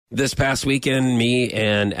this past weekend, me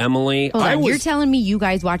and Emily. Hold on, you're telling me you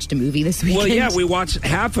guys watched a movie this weekend? Well, yeah, we watched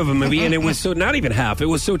half of a movie, and it was not even half. It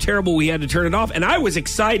was so terrible we had to turn it off. And I was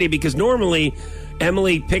excited because normally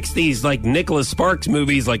Emily picks these like Nicholas Sparks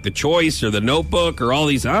movies like The Choice or The Notebook or all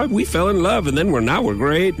these, we fell in love and then we're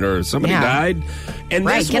great, or somebody died. And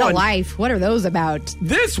right, this Get one, a Life. What are those about?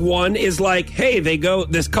 This one is like, hey,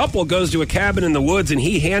 this couple goes to a cabin in the woods and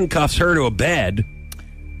he handcuffs her to a bed.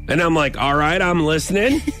 And I'm like, all right, I'm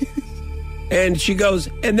listening. And she goes,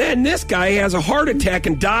 and then this guy has a heart attack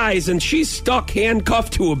and dies, and she's stuck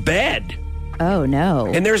handcuffed to a bed. Oh, no.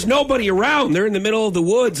 And there's nobody around. They're in the middle of the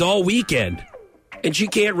woods all weekend. And she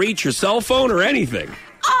can't reach her cell phone or anything.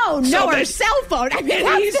 Oh, no, her cell phone. I mean,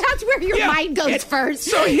 that's where your mind goes first.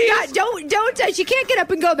 So don't, she can't get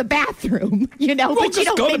up and go to the bathroom, you know. Well, but you just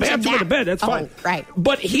don't go to the bathroom or the bed. That's fine. Right.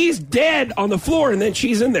 But he's dead on the floor, and then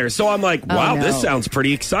she's in there. So I'm like, wow, this sounds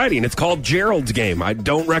pretty exciting. It's called Gerald's Game. I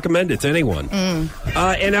don't recommend it to anyone. And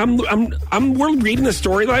we're reading the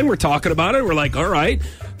storyline. We're talking about it. We're like, all right,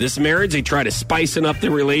 this marriage, they try to spicing up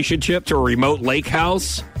the relationship to a remote lake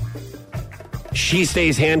house. She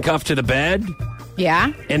stays handcuffed to the bed.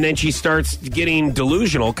 Yeah. And then she starts getting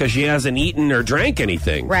delusional because she hasn't eaten or drank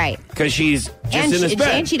anything. Right. Because she's just in this bed.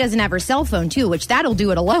 And she doesn't have her cell phone, too, which that'll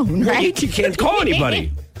do it alone, right? She can't call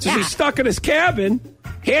anybody. So she's stuck in his cabin,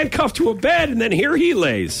 handcuffed to a bed, and then here he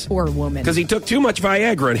lays. Poor woman. Because he took too much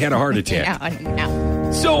Viagra and had a heart attack.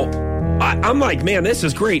 No. So I'm like, man, this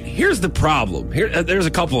is great. Here's the problem. There's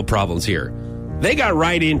a couple of problems here. They got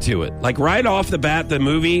right into it. Like, right off the bat, the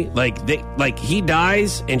movie, he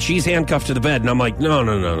dies and she's handcuffed to the bed. And I'm like,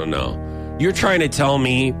 no. You're trying to tell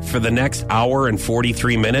me for the next hour and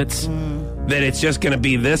 43 minutes that it's just going to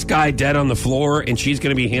be this guy dead on the floor and she's going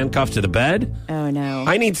to be handcuffed to the bed? Oh, no.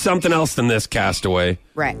 I need something else than this, Castaway.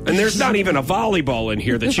 Right. And there's not even a volleyball in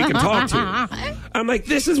here that she can talk to. I'm like,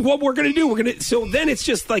 this is what we're going to do. So then it's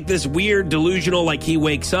just like this weird delusional, like he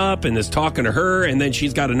wakes up and is talking to her, and then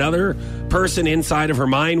she's got another person inside of her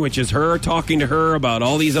mind, which is her talking to her about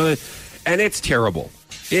all these other, and it's terrible.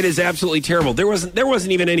 It is absolutely terrible. There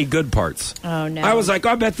wasn't even any good parts. Oh, no. I was like,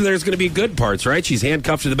 I bet there's going to be good parts, right? She's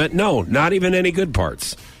handcuffed to the bed. No, not even any good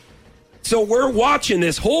parts. So we're watching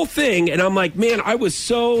this whole thing, and I'm like, man, I was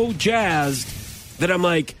so jazzed that I'm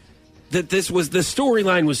like, that the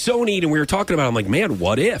storyline was so neat, and we were talking about it. I'm like, man,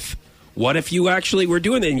 what if? What if you actually were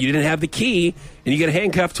doing it and you didn't have the key and you get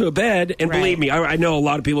handcuffed to a bed? And believe me, I know a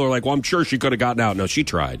lot of people are like, well, I'm sure she could have gotten out. No, she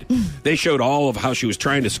tried. They showed all of how she was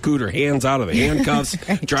trying to scoot her hands out of the handcuffs,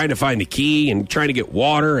 trying to find the key and trying to get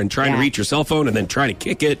water and trying to reach her cell phone and then trying to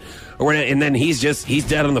kick it. And then he's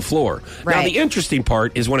dead on the floor. Right. Now, the interesting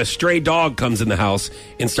part is when a stray dog comes in the house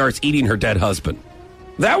and starts eating her dead husband.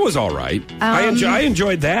 That was all right. I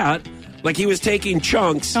enjoyed that. Like he was taking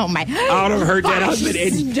chunks out of her dead husband,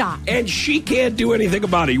 and she can't do anything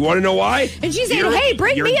about it. You want to know why? And she said, hey,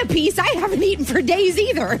 bring me a piece. I haven't eaten for days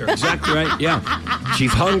either. You're exactly right, yeah.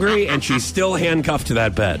 She's hungry, and she's still handcuffed to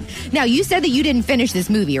that bed. Now, you said that you didn't finish this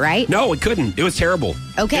movie, right? No, we couldn't. It was terrible.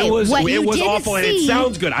 Okay, it was awful, and it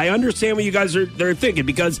sounds good. I understand what you guys are thinking,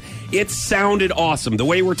 because it sounded awesome. The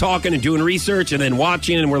way we're talking and doing research and then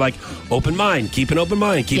watching, and we're like, open mind, keep an open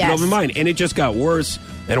mind, keep an open mind. And it just got worse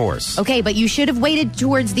and worse. Okay, but you should have waited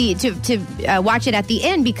towards to watch it at the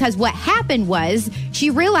end, because what happened was she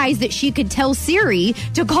realized that she could tell Siri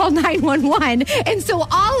to call 911, and so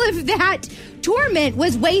all of that torment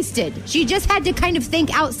was wasted. She just had to kind of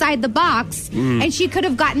think outside the box, and she could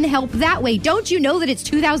have gotten help that way. Don't you know that it's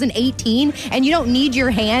 2018 and you don't need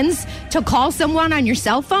your hands to call someone on your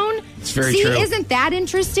cell phone? It's very true. Isn't that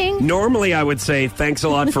interesting? Normally, I would say thanks a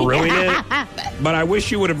lot for ruining it, but I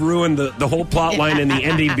wish you would have ruined the whole plot line and the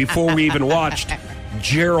ending before we even watched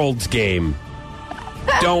Gerald's Game.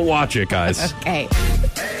 Don't watch it, guys. Okay.